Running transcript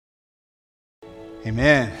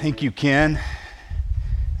Amen. Thank you, Ken.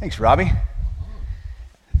 Thanks, Robbie.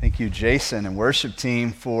 Thank you, Jason and worship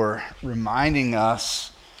team, for reminding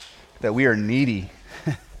us that we are needy.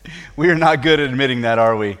 We are not good at admitting that,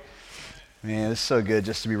 are we? Man, it's so good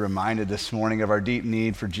just to be reminded this morning of our deep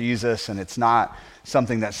need for Jesus, and it's not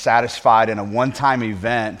something that's satisfied in a one-time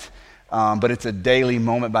event, but it's a daily,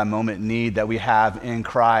 moment-by-moment need that we have in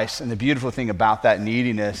Christ. And the beautiful thing about that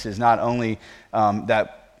neediness is not only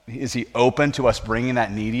that is he open to us bringing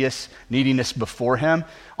that neediness before him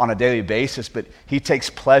on a daily basis, but he takes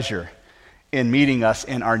pleasure in meeting us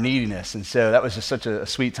in our neediness. And so that was just such a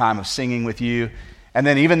sweet time of singing with you. And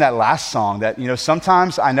then even that last song that,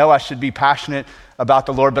 sometimes I know I should be passionate about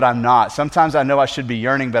the Lord, but I'm not. Sometimes I know I should be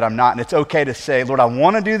yearning, but I'm not. And it's okay to say, Lord, I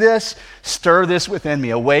want to do this. Stir this within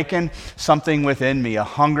me. Awaken something within me, a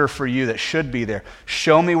hunger for you that should be there.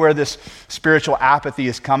 Show me where this spiritual apathy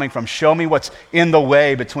is coming from. Show me what's in the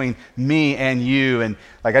way between me and you. And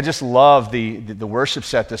I just love the worship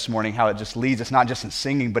set this morning, how it just leads us not just in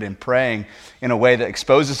singing, but in praying in a way that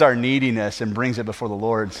exposes our neediness and brings it before the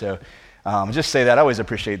Lord. So just say that. I always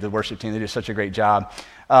appreciate the worship team. They do such a great job.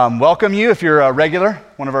 Welcome you. If you're a regular,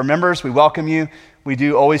 one of our members, we welcome you. We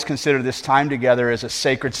do always consider this time together as a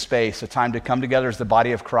sacred space, a time to come together as the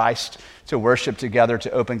body of Christ, to worship together,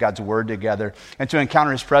 to open God's word together, and to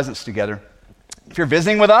encounter his presence together. If you're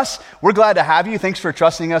visiting with us, we're glad to have you. Thanks for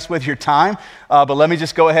trusting us with your time. But let me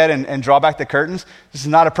just go ahead and draw back the curtains. This is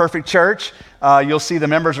not a perfect church. You'll see the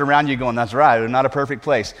members around you going, that's right, we're not a perfect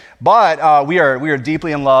place. But we are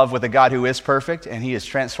deeply in love with a God who is perfect, and he is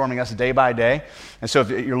transforming us day by day. And so if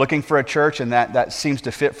you're looking for a church and that seems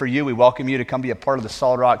to fit for you, we welcome you to come be a part of the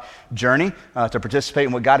Solid Rock journey, to participate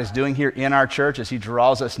in what God is doing here in our church as he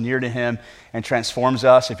draws us near to him and transforms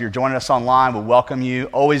us. If you're joining us online, we'll welcome you.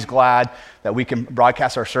 Always glad that we can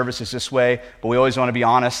broadcast our services this way, but we always want to be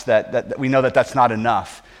honest that we know that that's not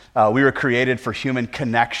enough. We were created for human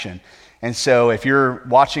connection. And so if you're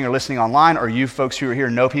watching or listening online, or you folks who are here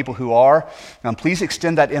know people who are, please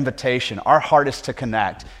extend that invitation. Our heart is to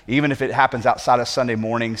connect. Even if it happens outside of Sunday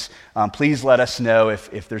mornings, please let us know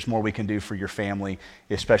if there's more we can do for your family,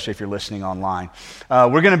 especially if you're listening online.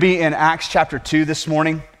 We're going to be in Acts chapter 2 this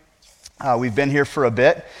morning. We've been here for a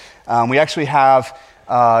bit. We actually have,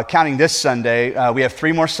 counting this Sunday, we have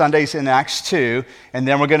 3 more Sundays in Acts 2, and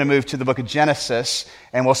then we're going to move to the book of Genesis,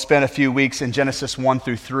 and we'll spend a few weeks in Genesis 1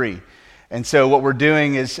 through 3. And so what we're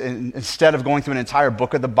doing is, instead of going through an entire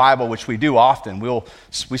book of the Bible, which we do often,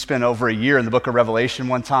 we spent over a year in the book of Revelation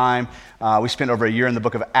one time. We spent over a year in the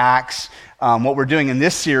book of Acts. What we're doing in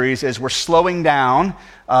this series is we're slowing down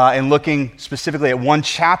and looking specifically at one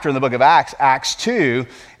chapter in the book of Acts, Acts 2,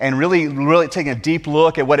 and really taking a deep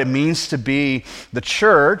look at what it means to be the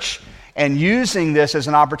church, and using this as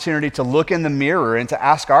an opportunity to look in the mirror and to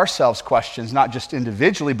ask ourselves questions, not just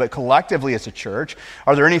individually, but collectively as a church.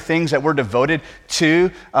 Are there any things that we're devoted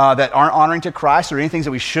to that aren't honoring to Christ? Are there any things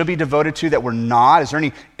that we should be devoted to that we're not?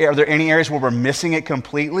 Are there any areas where we're missing it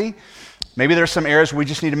completely? Maybe there's some areas where we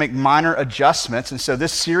just need to make minor adjustments. And so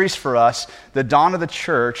this series for us, The Dawn of the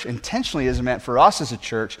Church, intentionally is meant for us as a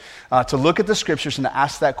church to look at the scriptures and to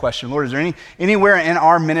ask that question. Lord, is there anywhere in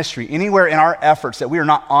our ministry, anywhere in our efforts that we are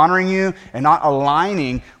not honoring you and not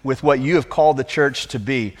aligning with what you have called the church to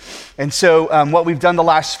be? And so what we've done the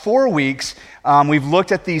last 4 weeks, we've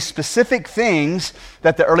looked at these specific things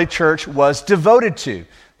that the early church was devoted to.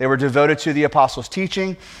 They were devoted to the apostles'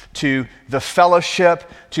 teaching, to the fellowship,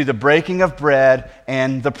 to the breaking of bread,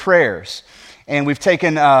 and the prayers. And we've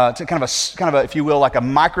taken to kind of a, if you will, like a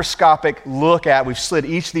microscopic look at. We've slid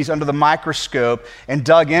each of these under the microscope and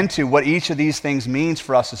dug into what each of these things means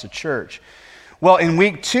for us as a church. Well, in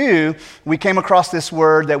week 2, we came across this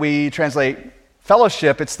word that we translate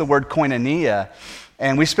fellowship. It's the word koinonia.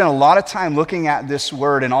 And we spent a lot of time looking at this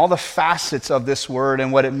word and all the facets of this word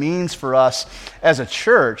and what it means for us as a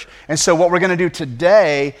church. And so what we're going to do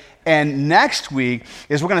today and next week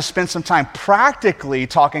is we're going to spend some time practically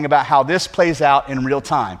talking about how this plays out in real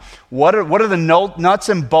time. What are the nuts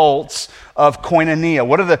and bolts of koinonia?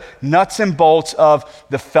 What are the nuts and bolts of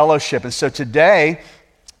the fellowship? And so today,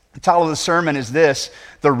 the title of the sermon is this: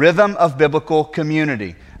 The Rhythm of Biblical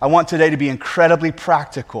Community. I want today to be incredibly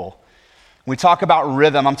practical. When we talk about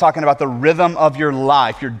rhythm, I'm talking about the rhythm of your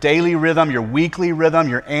life, your daily rhythm, your weekly rhythm,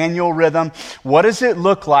 your annual rhythm. What does it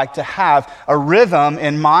look like to have a rhythm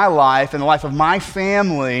in my life, in the life of my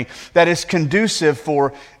family, that is conducive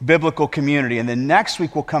for biblical community? And then next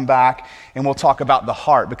week we'll come back and we'll talk about the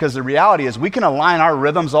heart, because the reality is we can align our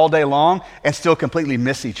rhythms all day long and still completely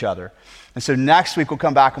miss each other. And so next week we'll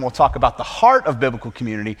come back and we'll talk about the heart of biblical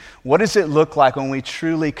community. What does it look like when we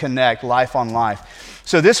truly connect life on life?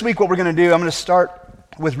 So this week what we're going to do, I'm going to start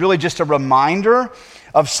with really just a reminder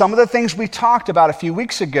of some of the things we talked about a few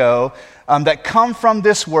weeks ago that come from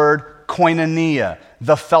this word koinonia,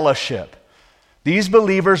 the fellowship. These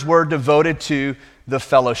believers were devoted to the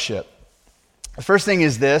fellowship. The first thing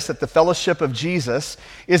is this, that the fellowship of Jesus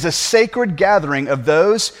is a sacred gathering of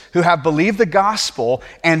those who have believed the gospel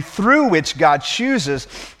and through which God chooses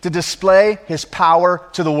to display his power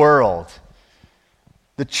to the world.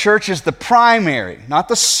 The church is the primary, not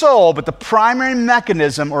the sole, but the primary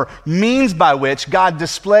mechanism or means by which God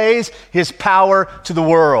displays his power to the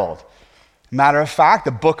world. Matter of fact,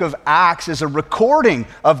 the book of Acts is a recording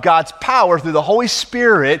of God's power through the Holy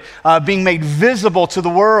Spirit being made visible to the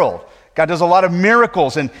world. God does a lot of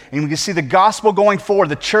miracles, and you can see the gospel going forward.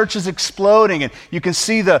 The church is exploding, and you can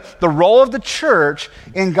see the role of the church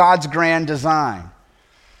in God's grand design.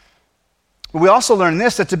 But we also learn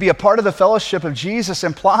this, that to be a part of the fellowship of Jesus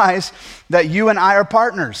implies that you and I are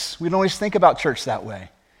partners. We don't always think about church that way.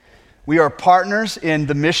 We are partners in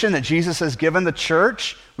the mission that Jesus has given the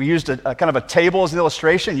church. We used a kind of a table as an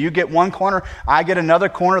illustration. You get one corner, I get another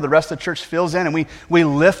corner, the rest of the church fills in, and we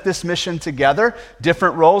lift this mission together.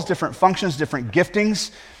 Different roles, different functions, different giftings.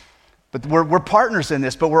 But we're partners in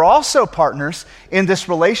this, but we're also partners in this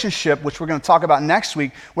relationship, which we're going to talk about next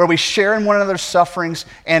week, where we share in one another's sufferings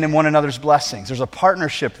and in one another's blessings. There's a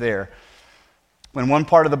partnership there. When one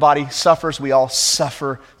part of the body suffers, we all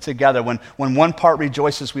suffer together. When one part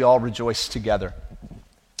rejoices, we all rejoice together.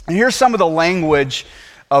 And here's some of the language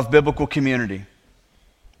of biblical community.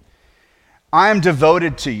 I am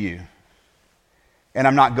devoted to you, and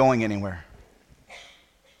I'm not going anywhere.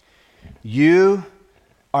 You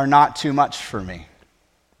are not too much for me.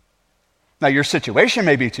 Now, your situation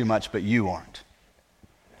may be too much, but you aren't.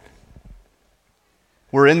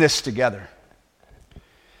 We're in this together.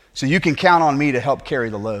 So you can count on me to help carry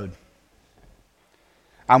the load.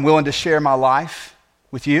 I'm willing to share my life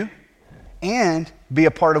with you and be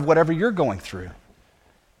a part of whatever you're going through,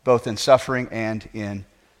 both in suffering and in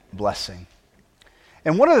blessing.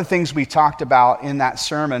 And one of the things we talked about in that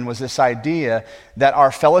sermon was this idea that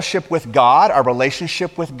our fellowship with God, our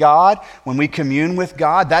relationship with God, when we commune with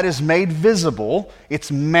God, that is made visible.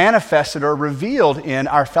 It's manifested or revealed in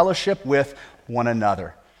our fellowship with one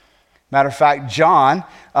another. Matter of fact, John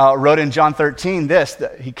wrote in John 13 this,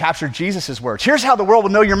 that he captured Jesus' words. Here's how the world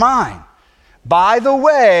will know you're mine. By the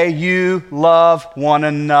way you love one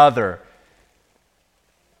another.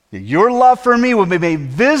 Your love for me will be made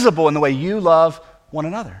visible in the way you love one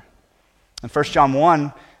another. In 1 John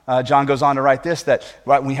 1, John goes on to write this, that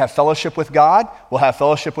right, when we have fellowship with God, we'll have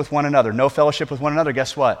fellowship with one another. No fellowship with one another,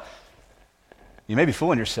 guess what? You may be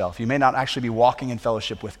fooling yourself. You may not actually be walking in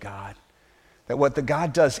fellowship with God. That what the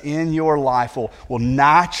God does in your life will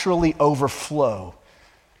naturally overflow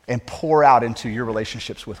and pour out into your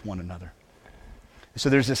relationships with one another. So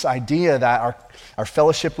there's this idea that our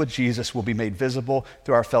fellowship with Jesus will be made visible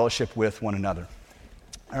through our fellowship with one another.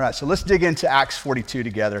 All right, so let's dig into Acts 42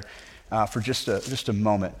 together for just a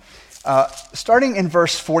moment. Starting in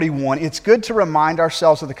verse 41, it's good to remind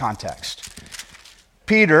ourselves of the context.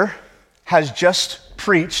 Peter has just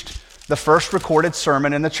preached the first recorded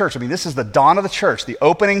sermon in the church. I mean, this is the dawn of the church, the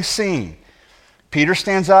opening scene. Peter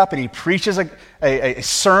stands up and he preaches a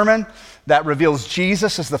sermon that reveals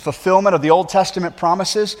Jesus as the fulfillment of the Old Testament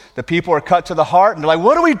promises. The people are cut to the heart and they're like,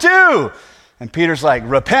 what do we do? And Peter's like,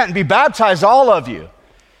 repent and be baptized, all of you.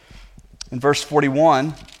 In verse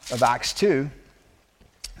 41 of Acts 2,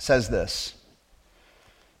 it says this.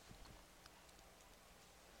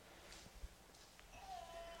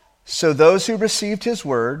 So those who received his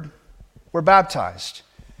word were baptized,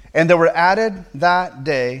 and there were added that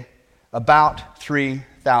day about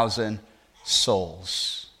 3,000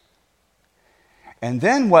 souls. And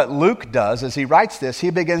then what Luke does as he writes this,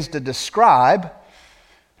 he begins to describe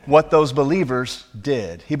what those believers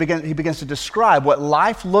did. He begins to describe what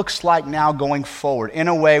life looks like now going forward in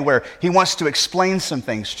a way where he wants to explain some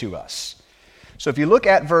things to us. So if you look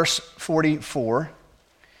at verse 44,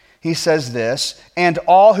 he says this, and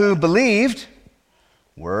all who believed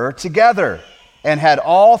were together and had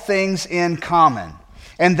all things in common.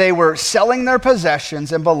 And they were selling their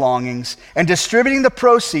possessions and belongings and distributing the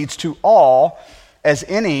proceeds to all as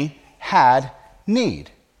any had need.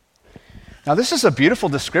 Now, this is a beautiful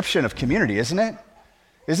description of community, isn't it?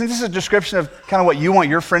 Isn't this a description of kind of what you want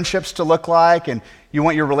your friendships to look like and you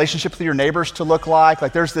want your relationship with your neighbors to look like?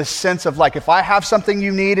 Like there's this sense of like, if I have something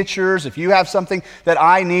you need, it's yours. If you have something that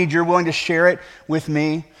I need, you're willing to share it with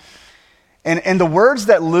me. And the words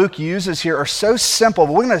that Luke uses here are so simple,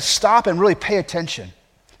 but we're going to stop and really pay attention.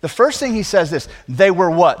 The first thing he says is, they were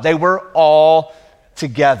what? They were all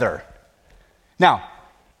together. Now,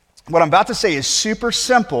 what I'm about to say is super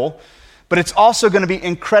simple, but it's also going to be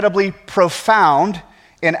incredibly profound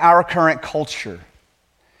in our current culture.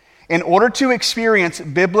 In order to experience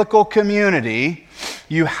biblical community,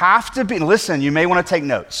 you have to be, listen, you may want to take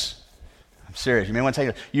notes. I'm serious, you may want to take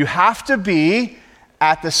notes. You have to be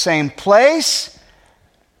at the same place,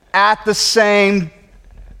 at the same,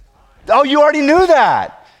 oh, you already knew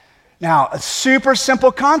that. Now, a super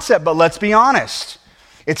simple concept, but let's be honest.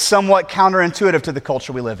 It's somewhat counterintuitive to the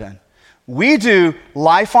culture we live in. We do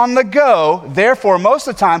life on the go, therefore, most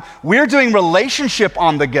of the time, we're doing relationship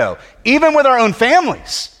on the go, even with our own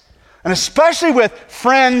families. And especially with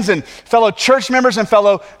friends and fellow church members and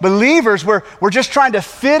fellow believers, we're just trying to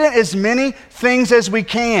fit in as many things as we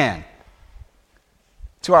can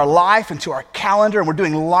to our life and to our calendar, and we're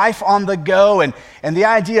doing life on the go. And the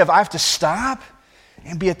idea of I have to stop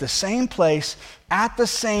and be at the same place at the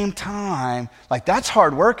same time, like that's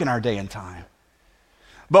hard work in our day and time.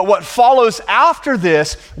 But what follows after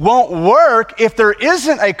this won't work if there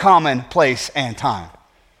isn't a common place and time.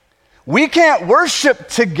 We can't worship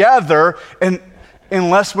together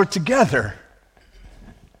unless we're together.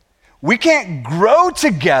 We can't grow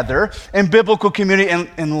together in biblical community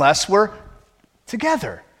unless we're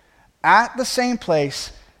together at the same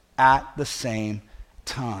place at the same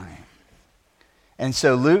time. And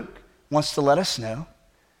so Luke wants to let us know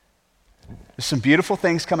there's some beautiful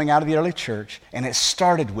things coming out of the early church, and it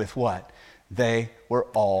started with what? They were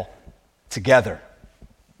all together.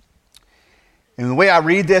 And the way I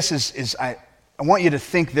read this is I want you to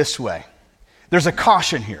think this way. There's a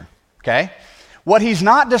caution here, okay? What he's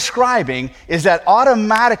not describing is that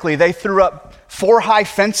automatically they threw up 4 high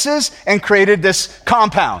fences and created this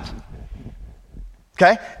compound,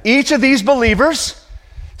 okay? Each of these believers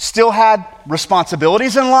still had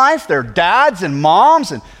responsibilities in life. They're dads and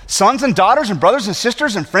moms and sons and daughters and brothers and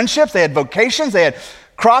sisters and friendships. They had vocations. They had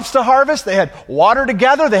crops to harvest. They had water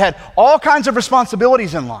together. They had all kinds of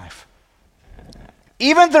responsibilities in life.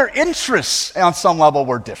 Even their interests on some level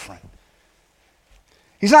were different.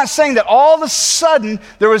 He's not saying that all of a sudden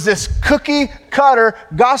there was this cookie cutter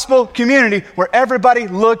gospel community where everybody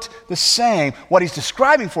looked the same. What he's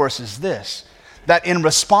describing for us is this, that in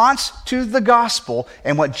response to the gospel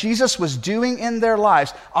and what Jesus was doing in their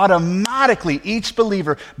lives, automatically each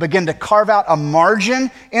believer began to carve out a margin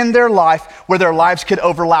in their life where their lives could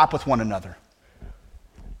overlap with one another.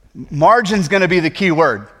 Margin's going to be the key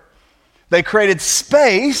word. They created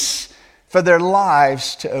space for their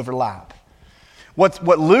lives to overlap.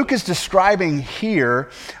 What Luke is describing here,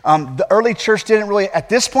 the early church didn't really, at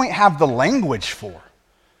this point, have the language for.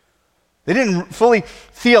 They didn't fully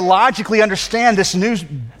theologically understand this new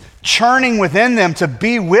churning within them to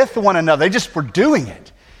be with one another. They just were doing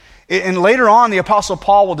it. And later on, the Apostle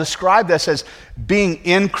Paul will describe this as being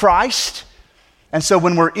in Christ. And so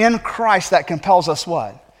when we're in Christ, that compels us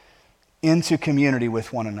what? Into community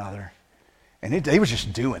with one another. And they were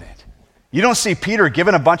just doing it. You don't see Peter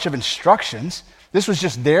given a bunch of instructions. This was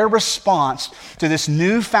just their response to this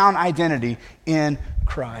newfound identity in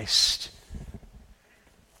Christ.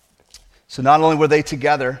 So not only were they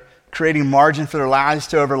together, creating margin for their lives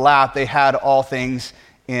to overlap, they had all things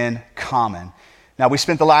in common. Now, we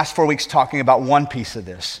spent the last 4 weeks talking about one piece of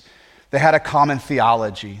this. They had a common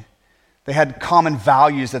theology. They had common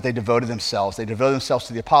values that they devoted themselves. They devoted themselves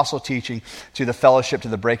to the apostle teaching, to the fellowship, to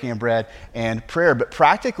the breaking of bread, and prayer. But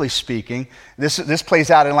practically speaking, this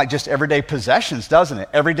plays out in like just everyday possessions, doesn't it?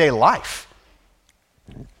 Everyday life.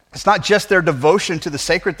 It's not just their devotion to the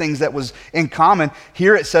sacred things that was in common.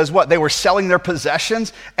 Here it says what? They were selling their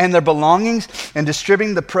possessions and their belongings and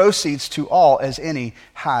distributing the proceeds to all as any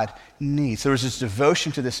had need. So there was this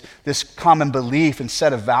devotion to this common belief and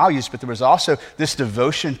set of values, but there was also this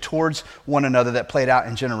devotion towards one another that played out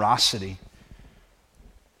in generosity.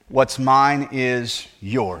 What's mine is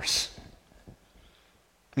yours. I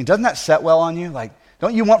mean, doesn't that set well on you? Like,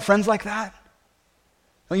 don't you want friends like that?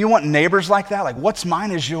 Don't you want neighbors like that? Like, what's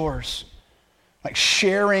mine is yours. Like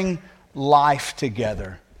sharing life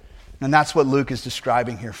together. And that's what Luke is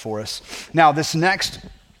describing here for us. Now, this next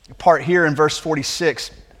part here in verse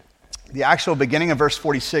 46, the actual beginning of verse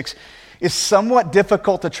 46, is somewhat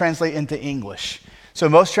difficult to translate into English. So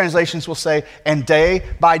most translations will say, and day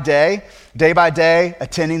by day,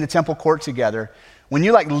 attending the temple court together. When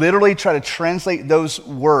you like literally try to translate those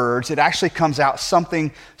words, it actually comes out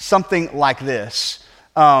something like this.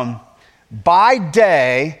 By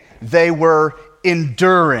day, they were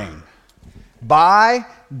enduring. By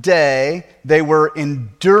day, they were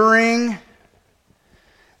enduring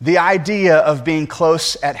the idea of being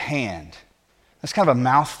close at hand. That's kind of a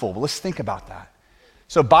mouthful, but let's think about that.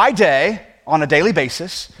 So by day, on a daily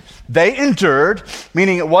basis, they endured,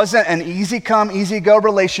 meaning it wasn't an easy come, easy go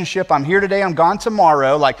relationship. I'm here today, I'm gone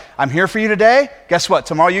tomorrow. Like, I'm here for you today. Guess what?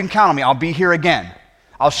 Tomorrow you can count on me. I'll be here again.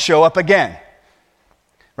 I'll show up again.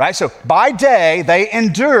 Right? So by day, they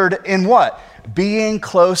endured in what? Being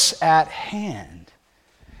close at hand.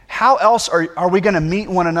 How else are we going to meet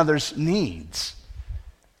one another's needs?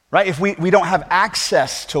 Right? If we don't have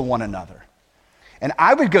access to one another. And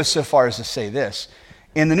I would go so far as to say this.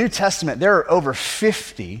 In the New Testament, there are over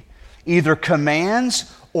 50 either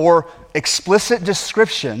commands or explicit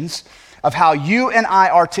descriptions of how you and I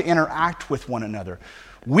are to interact with one another.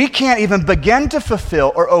 We can't even begin to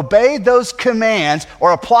fulfill or obey those commands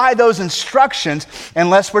or apply those instructions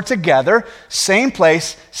unless we're together, same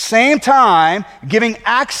place, same time, giving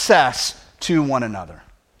access to one another.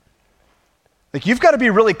 Like, you've got to be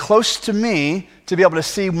really close to me to be able to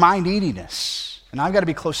see my neediness, and I've got to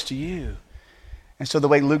be close to you. And so the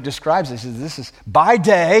way Luke describes this is by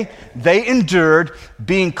day, they endured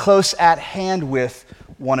being close at hand with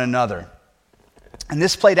one another. And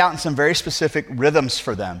this played out in some very specific rhythms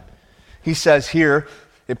for them. He says here,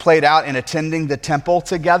 it played out in attending the temple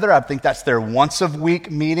together. I think that's their once a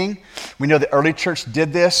week meeting. We know the early church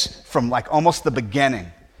did this from like almost the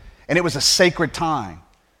beginning. And it was a sacred time.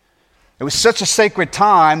 It was such a sacred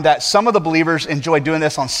time that some of the believers enjoyed doing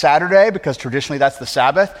this on Saturday because traditionally that's the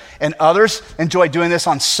Sabbath, and others enjoyed doing this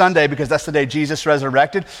on Sunday because that's the day Jesus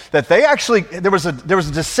resurrected, that they actually, there was a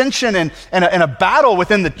dissension and a battle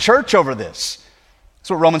within the church over this.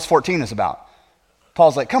 That's what Romans 14 is about.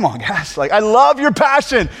 Paul's like, come on, guys. Like, I love your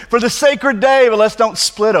passion for the sacred day, but let's don't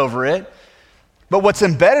split over it. But what's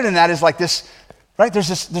embedded in that is like this, right?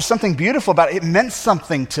 There's something beautiful about it. It meant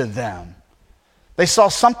something to them. They saw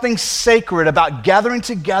something sacred about gathering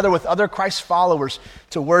together with other Christ followers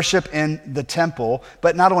to worship in the temple.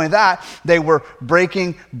 But not only that, they were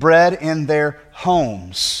breaking bread in their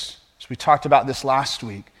homes. So we talked about this last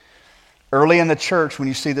week. Early in the church, when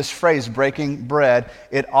you see this phrase, breaking bread,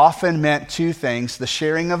 it often meant two things, the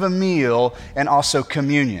sharing of a meal and also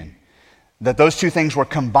communion. That those two things were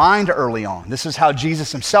combined early on. This is how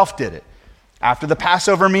Jesus himself did it. After the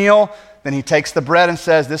Passover meal, then he takes the bread and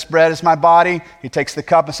says, this bread is my body. He takes the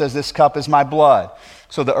cup and says, this cup is my blood.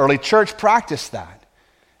 So the early church practiced that.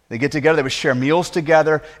 They get together, they would share meals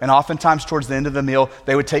together, and oftentimes towards the end of the meal,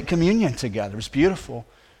 they would take communion together. It was beautiful.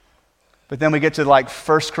 But then we get to like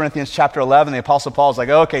 1 Corinthians chapter 11, the Apostle Paul is like,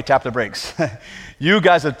 okay, tap the brakes. You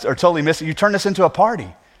guys are totally missing. You turned this into a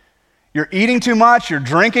party. You're eating too much, you're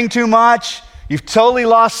drinking too much. You've totally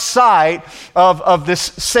lost sight of this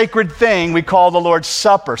sacred thing we call the Lord's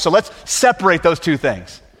Supper. So let's separate those two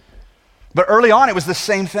things. But early on, it was the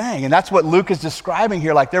same thing. And that's what Luke is describing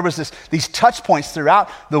here. Like there was these touch points throughout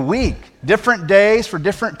the week. Different days for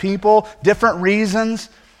different people, different reasons.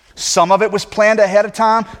 Some of it was planned ahead of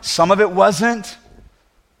time. Some of it wasn't.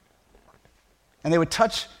 And they would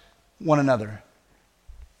touch one another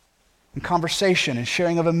in conversation and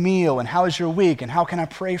sharing of a meal and how is your week and how can I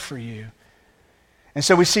pray for you. And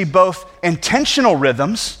so we see both intentional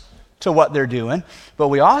rhythms to what they're doing, but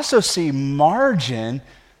we also see margin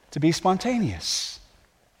to be spontaneous.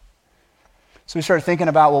 So we started thinking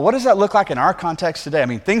about, well, what does that look like in our context today? I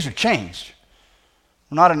mean, things have changed.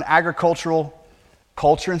 We're not an agricultural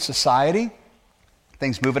culture and society.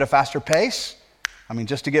 Things move at a faster pace. I mean,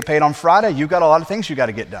 just to get paid on Friday, you've got a lot of things you got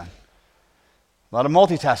to get done. A lot of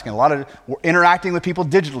multitasking, a lot of interacting with people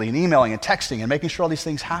digitally and emailing and texting and making sure all these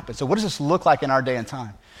things happen. So what does this look like in our day and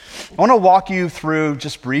time? I want to walk you through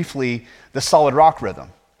just briefly the Solid Rock rhythm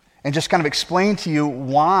and just kind of explain to you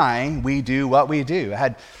why we do what we do. I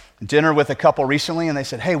had dinner with a couple recently and they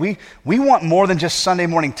said, hey, we want more than just Sunday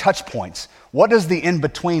morning touch points. What does the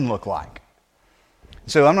in-between look like?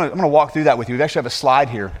 So I'm going to walk through that with you. We actually have a slide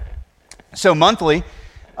here. So monthly,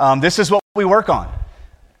 this is what we work on.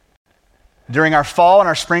 During our fall and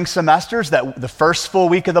our spring semesters, that the first full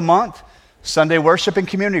week of the month, Sunday worship and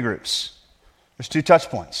community groups. There's 2 touch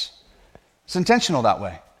points. It's intentional that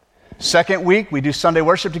way. Second week, we do Sunday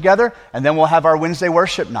worship together, and then we'll have our Wednesday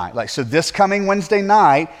worship night. So this coming Wednesday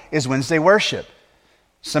night is Wednesday worship.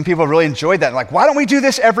 Some people really enjoyed that. Like, why don't we do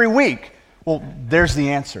this every week? Well, there's the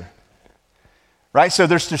answer. Right? So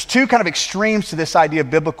there's 2 kind of extremes to this idea of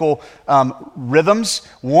biblical rhythms.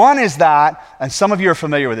 One is that, and some of you are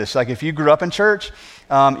familiar with this, like if you grew up in church,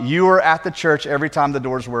 you were at the church every time the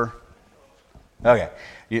doors were, okay.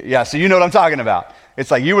 Yeah, so you know what I'm talking about.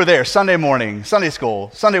 It's like you were there Sunday morning, Sunday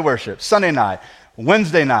school, Sunday worship, Sunday night,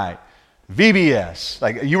 Wednesday night, VBS.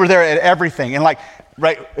 Like, you were there at everything. And like,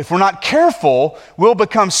 right, if we're not careful, we'll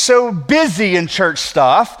become so busy in church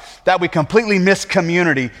stuff that we completely miss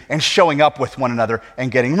community and showing up with one another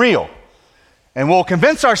and getting real. And we'll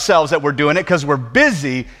convince ourselves that we're doing it because we're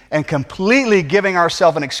busy and completely giving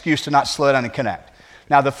ourselves an excuse to not slow down and connect.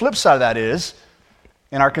 Now, the flip side of that is,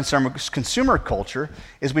 in our consumer culture,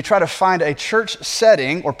 is we try to find a church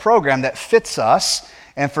setting or program that fits us.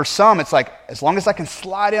 And for some, it's like, as long as I can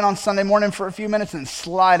slide in on Sunday morning for a few minutes and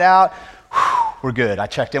slide out, we're good. I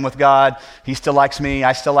checked in with God. He still likes me.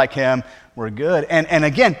 I still like him. We're good. And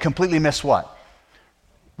again, completely miss what?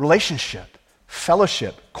 Relationship,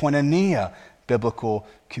 fellowship, koinonia, biblical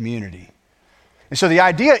community. And so the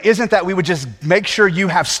idea isn't that we would just make sure you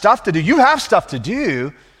have stuff to do. You have stuff to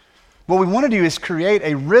do. What we want to do is create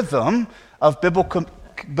a rhythm of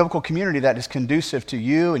biblical community that is conducive to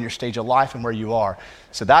you and your stage of life and where you are.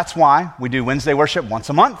 So that's why we do Wednesday worship once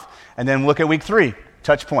a month, and then look at week 3,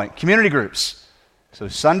 touch point, community groups. So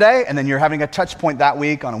Sunday, and then you're having a touch point that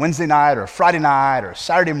week on a Wednesday night or a Friday night or a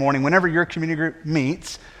Saturday morning. Whenever your community group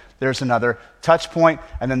meets, there's another touch point,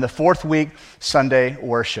 and then the 4th week, Sunday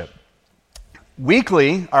worship.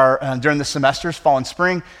 Weekly, during the semesters, fall and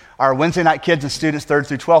spring, our Wednesday night kids and students, 3rd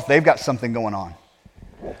through 12th, they've got something going on.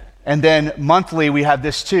 And then monthly, we have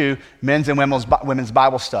this too, men's and women's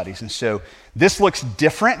Bible studies. And so this looks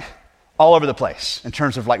different all over the place in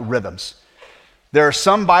terms of like rhythms. There are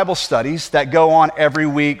some Bible studies that go on every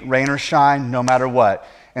week, rain or shine, no matter what.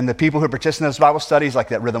 And the people who participate in those Bible studies, like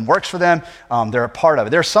that rhythm works for them, they're a part of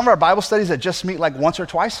it. There are some of our Bible studies that just meet like once or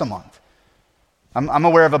twice a month. I'm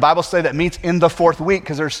aware of a Bible study that meets in the 4th week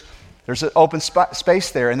because there's an open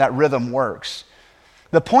space there and that rhythm works.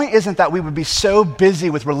 The point isn't that we would be so busy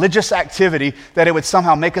with religious activity that it would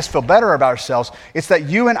somehow make us feel better about ourselves. It's that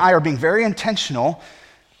you and I are being very intentional,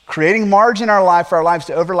 creating margin in our life for our lives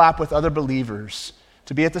to overlap with other believers,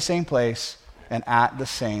 to be at the same place and at the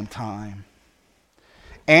same time.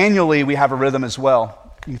 Annually, we have a rhythm as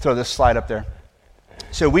well. You can throw this slide up there.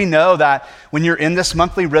 So we know that when you're in this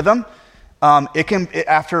monthly rhythm,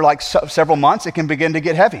 after like several months, it can begin to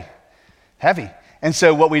get heavy. And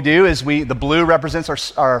so what we do is the blue represents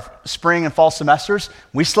our spring and fall semesters.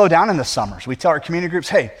 We slow down in the summers. We tell our community groups,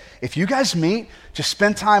 hey, if you guys meet, just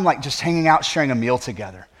spend time like just hanging out, sharing a meal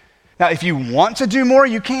together. Now, if you want to do more,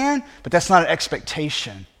 you can, but that's not an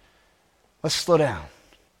expectation. Let's slow down.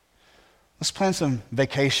 Let's plan some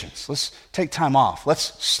vacations. Let's take time off.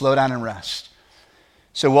 Let's slow down and rest.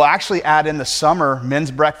 So we'll actually add in the summer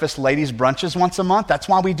men's breakfast, ladies' brunches once a month. That's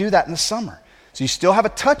why we do that in the summer. So you still have a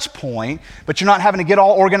touch point, but you're not having to get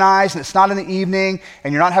all organized, and it's not in the evening,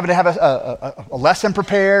 and you're not having to have a lesson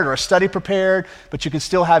prepared or a study prepared, but you can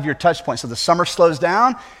still have your touch point. So the summer slows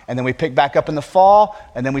down, and then we pick back up in the fall,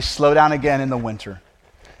 and then we slow down again in the winter.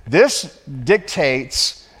 This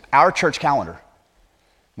dictates our church calendar.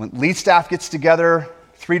 When lead staff gets together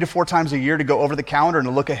 3 to 4 times a year to go over the calendar and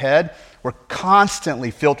to look ahead, we're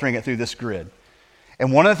constantly filtering it through this grid.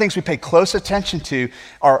 And one of the things we pay close attention to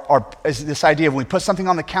is this idea of when we put something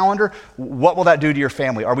on the calendar, what will that do to your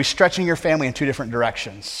family? Are we stretching your family in 2 different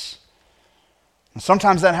directions? And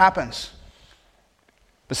sometimes that happens.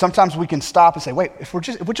 But sometimes we can stop and say, wait, if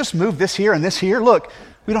we just move this here and this here, look,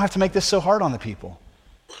 we don't have to make this so hard on the people.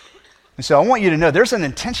 And so I want you to know there's an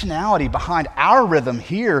intentionality behind our rhythm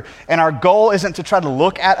here, and our goal isn't to try to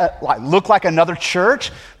look like another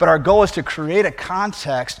church, but our goal is to create a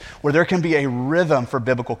context where there can be a rhythm for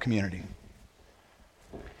biblical community.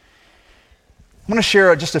 I'm going to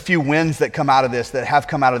share just a few wins that have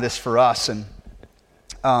come out of this for us. And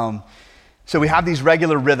so we have these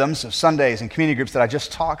regular rhythms of Sundays and community groups that I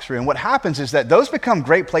just talked through, and what happens is that those become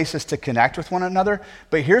great places to connect with one another,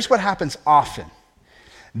 but here's what happens often.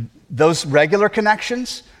 Those regular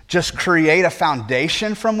connections just create a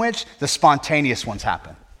foundation from which the spontaneous ones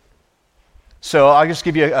happen. So I'll just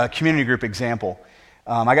give you a community group example.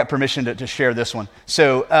 I got permission to share this one.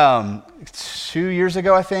 So 2 years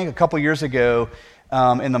ago, I think, a couple years ago,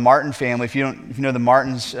 in the Martin family, if you know the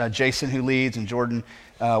Martins, Jason who leads and Jordan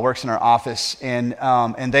works in our office, and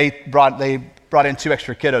they brought in 2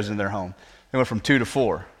 extra kiddos in their home. They went from 2 to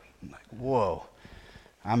 4. I'm like, whoa.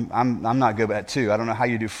 I'm not good at 2. I don't know how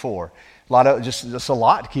you do 4. Just a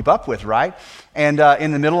lot to keep up with, right? And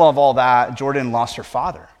in the middle of all that, Jordan lost her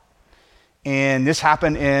father. And this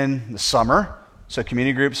happened in the summer, so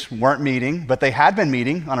community groups weren't meeting, but they had been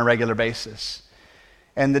meeting on a regular basis.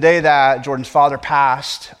 And the day that Jordan's father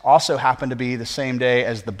passed also happened to be the same day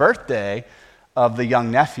as the birthday of the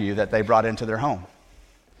young nephew that they brought into their home.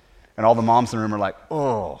 And all the moms in the room are like,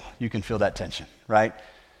 oh, you can feel that tension, right?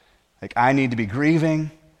 Like, I need to be grieving.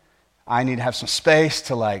 I need to have some space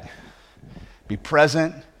to be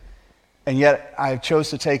present. And yet I chose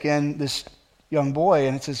to take in this young boy,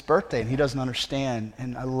 and it's his birthday, and he doesn't understand.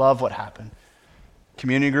 And I love what happened.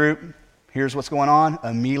 Community group, here's what's going on,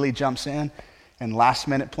 immediately jumps in, and last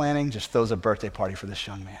minute planning just throws a birthday party for this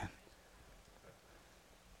young man.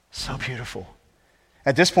 So beautiful.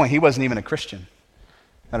 At this point, he wasn't even a Christian.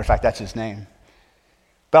 Matter of fact, that's his name.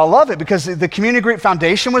 But I love it because the community group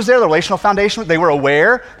foundation was there, the relational foundation. They were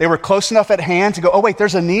aware. They were close enough at hand to go, oh, wait,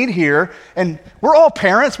 there's a need here. And we're all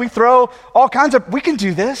parents. We throw all kinds of, we can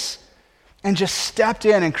do this. And just stepped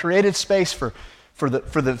in and created space for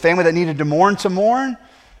the family that needed to mourn,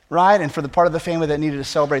 right? And for the part of the family that needed to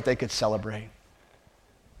celebrate, they could celebrate.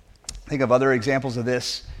 Think of other examples of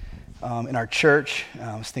this in our church.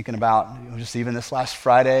 I was thinking about just even this last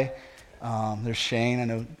Friday. There's Shane. I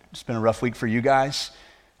know it's been a rough week for you guys.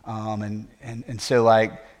 And so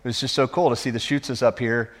like, it was just so cool to see the Schutzes up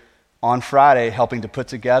here on Friday helping to put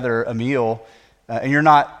together a meal. And you're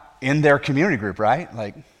not in their community group, right?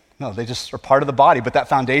 Like, no, they just are part of the body. But that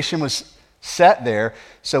foundation was set there.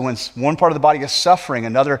 So when one part of the body is suffering,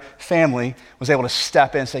 another family was able to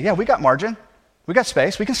step in and say, yeah, we got margin. We got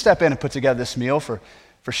space. We can step in and put together this meal for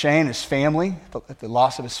Shane, his family, the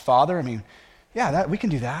loss of his father. I mean, yeah, we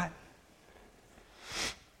can do that.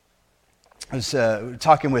 I was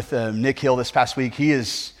talking with Nick Hill this past week. He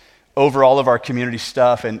is over all of our community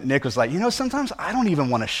stuff. And Nick was like, sometimes I don't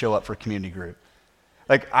even want to show up for community group.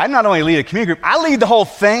 Like, I not only lead a community group, I lead the whole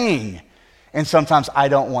thing. And sometimes I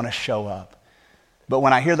don't want to show up. But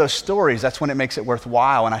when I hear those stories, that's when it makes it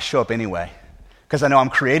worthwhile, and I show up anyway. Because I know I'm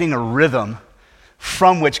creating a rhythm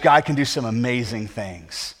from which God can do some amazing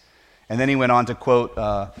things. And then he went on to quote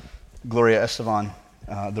Gloria Estefan,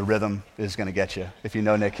 the rhythm is going to get you. If you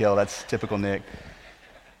know Nick Hill, that's typical Nick.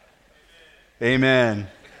 Amen.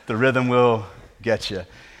 The rhythm will get you.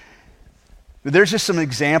 There's just some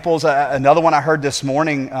examples. Another one I heard this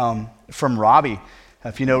morning from Robbie.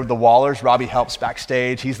 If you know the Wallers, Robbie helps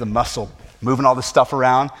backstage. He's the muscle moving all this stuff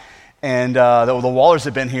around. And the Wallers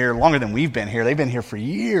have been here longer than we've been here. They've been here for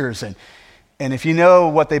years. And if you know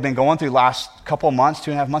what they've been going through the last couple of months,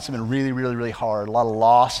 2.5 months have been really, really, really hard. A lot of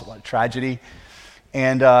loss, a lot of tragedy.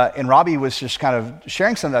 And Robbie was just kind of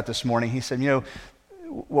sharing some of that this morning. He said,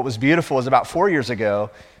 what was beautiful is about 4 years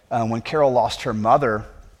ago when Carol lost her mother,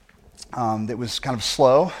 that was kind of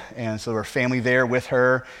slow, and so there were family there with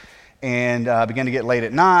her, and began to get late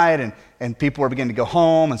at night, and people were beginning to go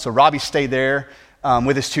home, and so Robbie stayed there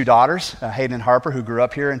with his 2 daughters, Hayden and Harper, who grew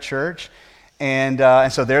up here in church, and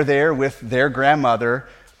so they're there with their grandmother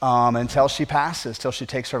until she passes, till she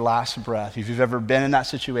takes her last breath. If you've ever been in that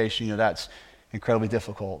situation, that's incredibly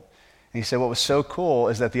difficult. And he said what was so cool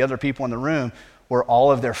is that the other people in the room were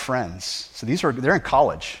all of their friends. So they're in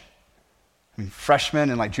college. I mean, freshmen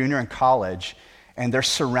and like junior in college, and they're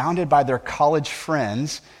surrounded by their college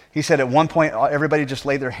friends. He said at one point, everybody just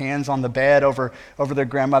laid their hands on the bed over their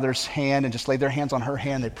grandmother's hand and just laid their hands on her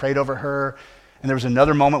hand. They prayed over her. And there was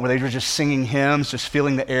another moment where they were just singing hymns, just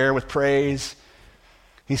filling the air with praise.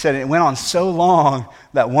 He said it went on so long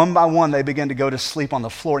that one by one they began to go to sleep on the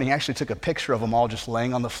floor. And he actually took a picture of them all just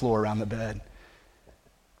laying on the floor around the bed.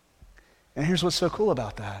 And here's what's so cool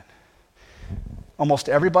about that. Almost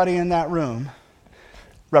everybody in that room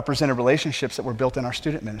represented relationships that were built in our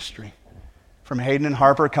student ministry. From Hayden and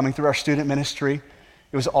Harper coming through our student ministry,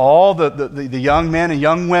 it was all the young men and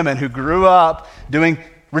young women who grew up doing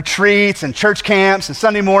retreats and church camps and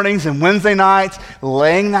Sunday mornings and Wednesday nights,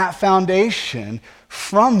 laying that foundation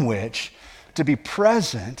from which to be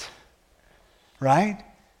present, right?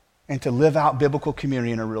 And to live out biblical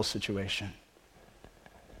community in a real situation.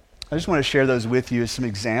 I just want to share those with you as some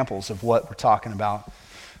examples of what we're talking about.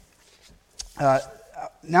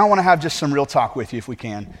 Now I want to have just some real talk with you if we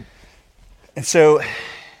can. And so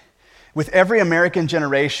with every American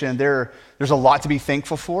generation, there's a lot to be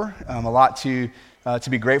thankful for, a lot to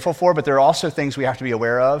be grateful for, but there are also things we have to be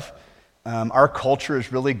aware of. Our culture is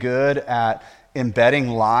really good at embedding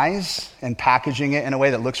lies and packaging it in a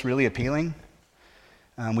way that looks really appealing.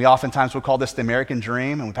 We oftentimes will call this the American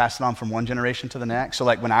dream, and we pass it on from one generation to the next. So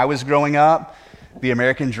like when I was growing up, the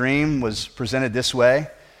American dream was presented this way.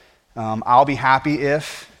 I'll be happy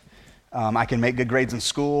if I can make good grades in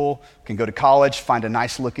school, can go to college, find a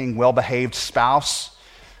nice-looking, well-behaved spouse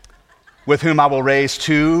with whom I will raise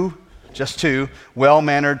just two,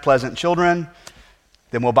 well-mannered, pleasant children.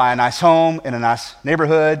 Then we'll buy a nice home in a nice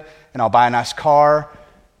neighborhood, and I'll buy a nice car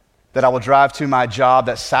that I will drive to my job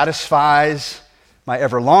that satisfies my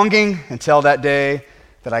ever-longing until that day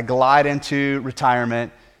that I glide into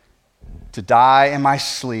retirement to die in my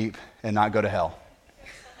sleep and not go to hell.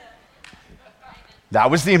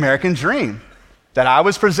 That was the American dream that I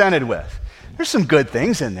was presented with. There's some good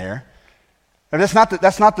things in there. But that's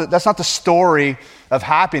not the story of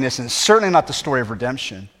happiness, and it's certainly not the story of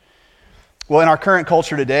redemption. Well, in our current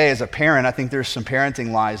culture today, as a parent, I think there's some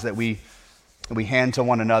parenting lies that we hand to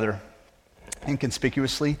one another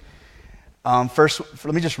inconspicuously. First,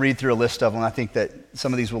 let me just read through a list of them. I think that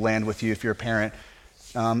some of these will land with you if you're a parent.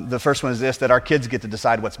 The first one is this, that our kids get to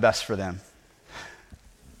decide what's best for them.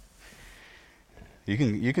 You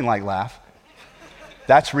can like laugh.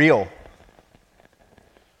 That's real.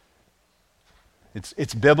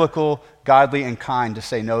 It's biblical, godly, and kind to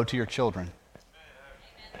say no to your children.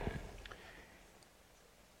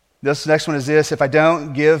 This next one is this, if I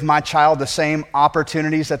don't give my child the same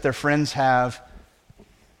opportunities that their friends have,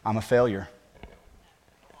 I'm a failure.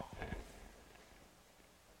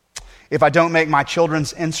 If I don't make my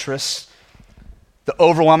children's interests the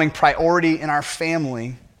overwhelming priority in our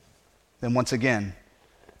family, then once again,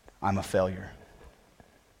 I'm a failure.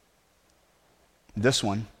 This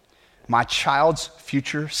one, my child's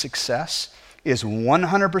future success is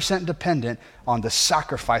 100% dependent on the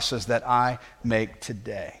sacrifices that I make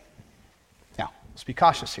today. Now, let's be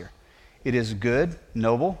cautious here. It is good,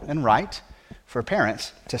 noble, and right for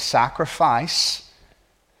parents to sacrifice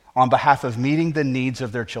on behalf of meeting the needs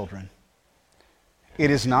of their children.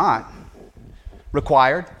 It is not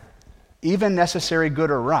required, even necessary,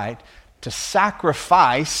 good, or right, to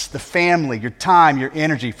sacrifice the family, your time, your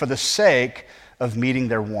energy for the sake of meeting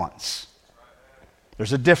their wants.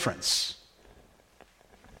 There's a difference.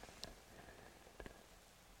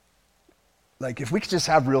 Like, if we could just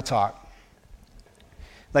have real talk.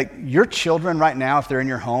 Like, your children right now, if they're in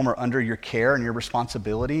your home, are under your care and your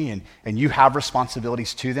responsibility, and you have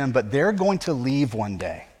responsibilities to them, but they're going to leave one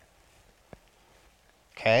day.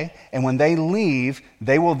 Okay? And when they leave,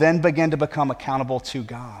 they will then begin to become accountable to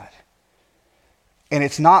God. And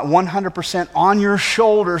it's not 100% on your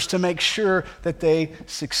shoulders to make sure that they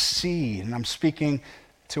succeed. And I'm speaking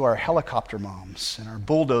to our helicopter moms and our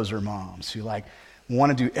bulldozer moms who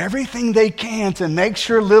want to do everything they can to make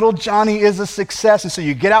sure little Johnny is a success. And so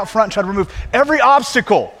you get out front and try to remove every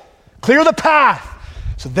obstacle, clear the path,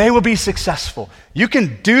 so they will be successful. You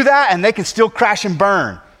can do that and they can still crash and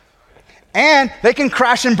burn. And they can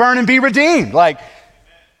crash and burn and be redeemed.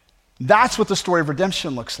 That's what the story of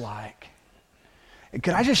redemption looks like. And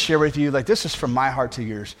can I just share with you, this is from my heart to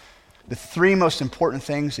yours, the three most important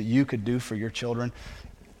things that you could do for your children,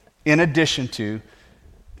 in addition to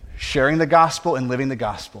sharing the gospel and living the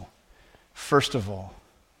gospel. First of all,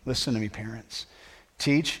 listen to me, parents.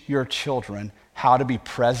 Teach your children how to be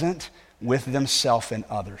present with themselves and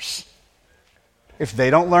others. If they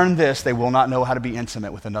don't learn this, they will not know how to be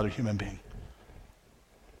intimate with another human being.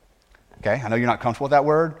 Okay, I know you're not comfortable with that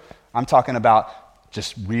word. I'm talking about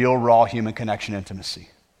just real, raw human connection intimacy.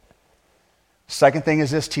 Second thing is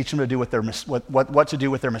this, teach them to do what to do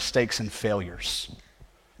with their mistakes and failures.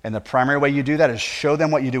 And the primary way you do that is show them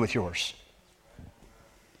what you do with yours.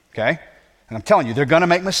 Okay? And I'm telling you, they're going to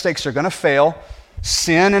make mistakes, they're going to fail,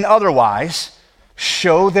 sin and otherwise.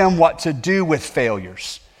 Show them what to do with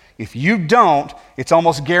failures. If you don't, it's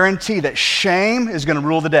almost guaranteed that shame is going to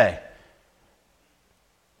rule the day.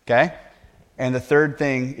 Okay? And the third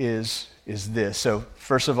thing is this. So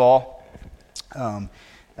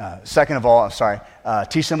second of all,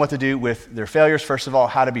 teach them what to do with their failures. First of all,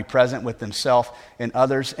 how to be present with themselves and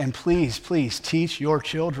others. And please, please teach your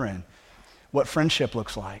children what friendship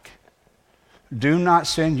looks like. Do not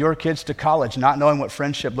send your kids to college not knowing what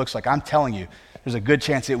friendship looks like. I'm telling you, there's a good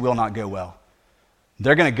chance it will not go well.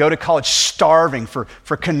 They're going to go to college starving for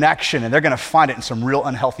connection, and they're going to find it in some real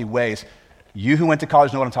unhealthy ways. You who went to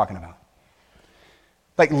college know what I'm talking about.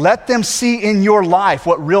 Let them see in your life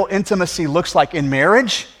what real intimacy looks like in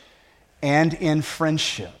marriage and in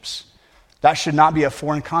friendships. That should not be a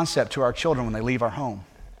foreign concept to our children when they leave our home.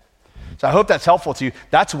 So I hope that's helpful to you.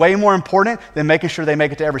 That's way more important than making sure they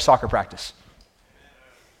make it to every soccer practice.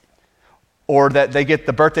 Or that they get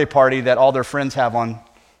the birthday party that all their friends have on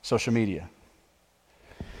social media.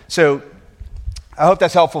 So I hope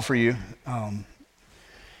that's helpful for you.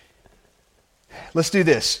 Let's do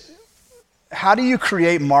this. How do you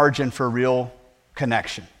create margin for real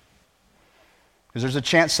connection? Because there's a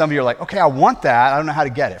chance some of you are like, okay, I want that. I don't know how to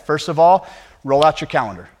get it. First of all, roll out your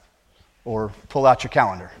calendar or pull out your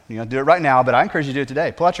calendar. Do it right now, but I encourage you to do it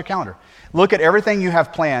today. Pull out your calendar. Look at everything you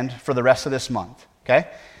have planned for the rest of this month, okay?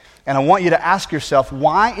 And I want you to ask yourself,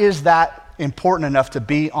 why is that important enough to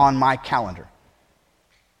be on my calendar?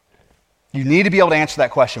 You need to be able to answer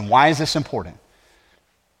that question. Why is this important?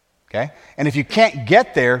 Okay? And if you can't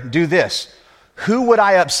get there, do this. Who would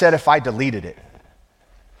I upset if I deleted it?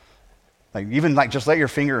 Just let your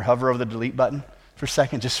finger hover over the delete button for a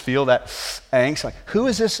second? Just feel that angst. Like, who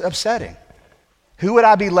is this upsetting? Who would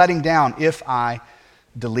I be letting down if I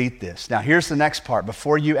delete this? Now, here's the next part.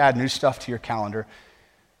 Before you add new stuff to your calendar,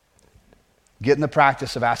 get in the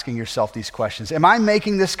practice of asking yourself these questions. Am I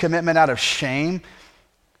making this commitment out of shame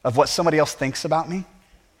of what somebody else thinks about me?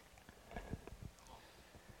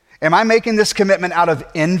 Am I making this commitment out of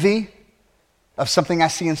envy of something I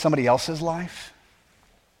see in somebody else's life?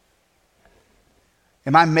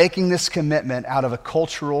 Am I making this commitment out of a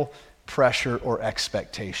cultural pressure or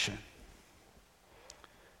expectation?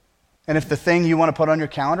 And if the thing you want to put on your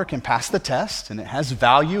calendar can pass the test and it has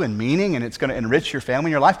value and meaning and it's going to enrich your family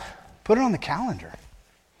and your life, put it on the calendar.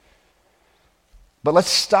 But let's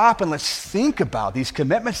stop and let's think about these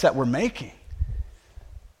commitments that we're making.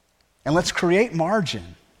 And let's create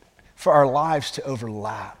margin for our lives to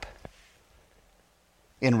overlap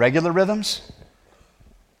in regular rhythms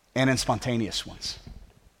and in spontaneous ones.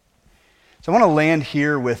 So I want to land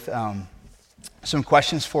here with some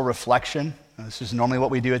questions for reflection. This is normally what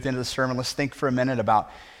we do at the end of the sermon. Let's think for a minute about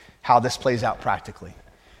how this plays out practically.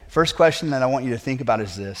 First question that I want you to think about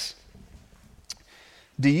is this.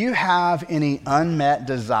 Do you have any unmet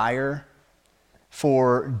desire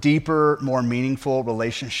for deeper, more meaningful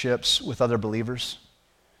relationships with other believers?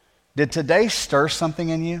 Did today stir something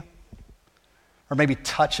in you? Or maybe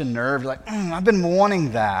touch a nerve? You're like, I've been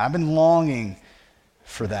wanting that. I've been longing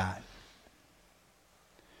for that.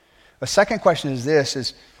 The second question is this,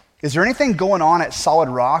 is there anything going on at Solid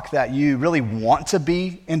Rock that you really want to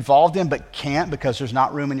be involved in but can't because there's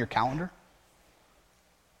not room in your calendar?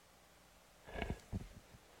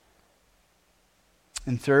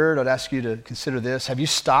 And third, I'd ask you to consider this. Have you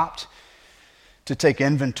stopped to take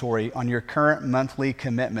inventory on your current monthly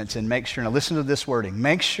commitments and make sure, now listen to this wording,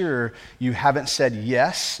 make sure you haven't said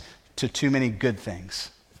yes to too many good things.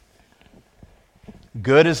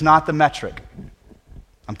 Good is not the metric.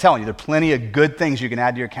 I'm telling you, there are plenty of good things you can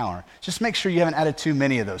add to your calendar. Just make sure you haven't added too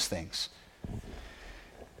many of those things.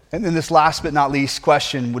 And then this last but not least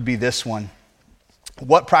question would be this one.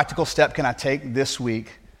 What practical step can I take this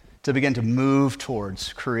week to begin to move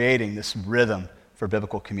towards creating this rhythm for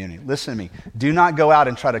biblical community? Listen to me. Do not go out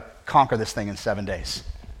and try to conquer this thing in 7 days.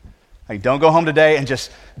 Like, don't go home today and just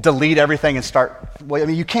delete everything and start. Well, I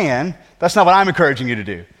mean, you can. That's not what I'm encouraging you to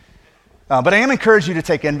do. But I am encouraging you to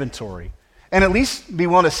take inventory and at least be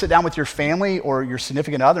willing to sit down with your family or your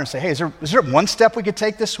significant other and say, hey, is there one step we could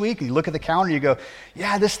take this week? And you look at the calendar and you go,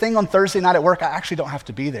 yeah, this thing on Thursday night at work, I actually don't have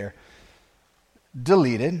to be there.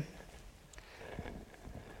 Deleted.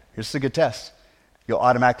 Here's a good test. You'll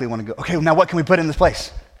automatically want to go, okay, now what can we put in this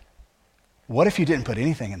place? What if you didn't put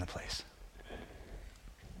anything in the place?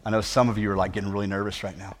 I know some of you are like getting really nervous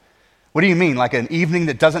right now. What do you mean? Like an evening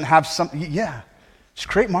that doesn't have something? Yeah, just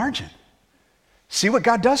create margin. See what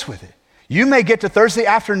God does with it. You may get to Thursday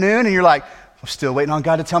afternoon and you're like, I'm still waiting on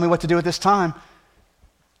God to tell me what to do at this time.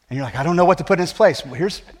 And you're like, I don't know what to put in its place. Well,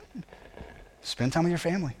 spend time with your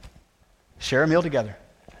family. Share a meal together.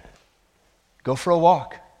 Go for a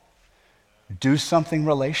walk. Do something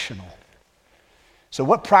relational. So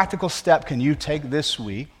what practical step can you take this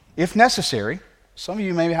week, if necessary? Some of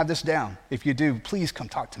you maybe have this down. If you do, please come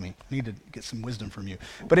talk to me. I need to get some wisdom from you.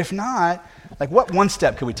 But if not, like what one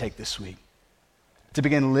step can we take this week to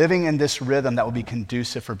begin living in this rhythm that will be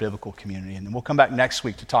conducive for biblical community? And then we'll come back next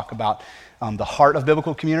week to talk about the heart of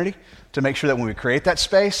biblical community, to make sure that when we create that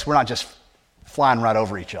space, we're not just flying right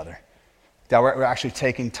over each other, that we're actually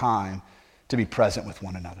taking time to be present with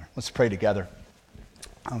one another. Let's pray together.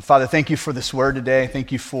 Father, thank you for this word today.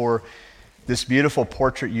 Thank you for this beautiful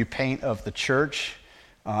portrait you paint of the church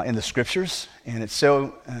in the scriptures. And it's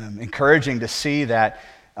so encouraging to see that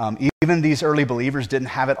even these early believers didn't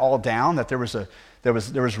have it all down, that there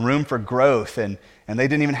was room for growth, and they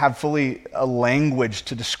didn't even have fully a language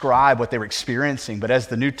to describe what they were experiencing. But as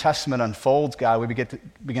the New Testament unfolds, God, we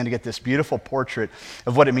begin to get this beautiful portrait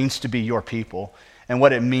of what it means to be your people and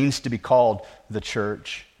what it means to be called the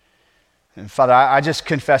church. And Father, I just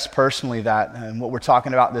confess personally that what we're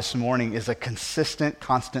talking about this morning is a consistent,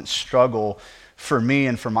 constant struggle for me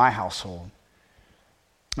and for my household.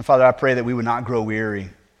 And Father, I pray that we would not grow weary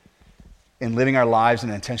in living our lives in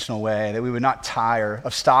an intentional way, that we would not tire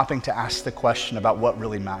of stopping to ask the question about what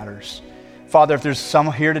really matters. Father, if there's some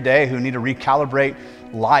here today who need to recalibrate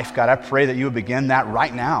life, God, I pray that you would begin that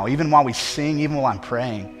right now, even while we sing, even while I'm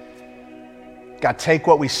praying. God, take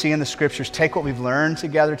what we see in the scriptures, take what we've learned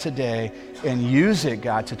together today, and use it,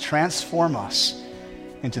 God, to transform us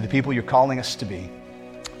into the people you're calling us to be.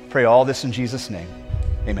 Pray all this in Jesus' name.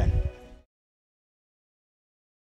 Amen.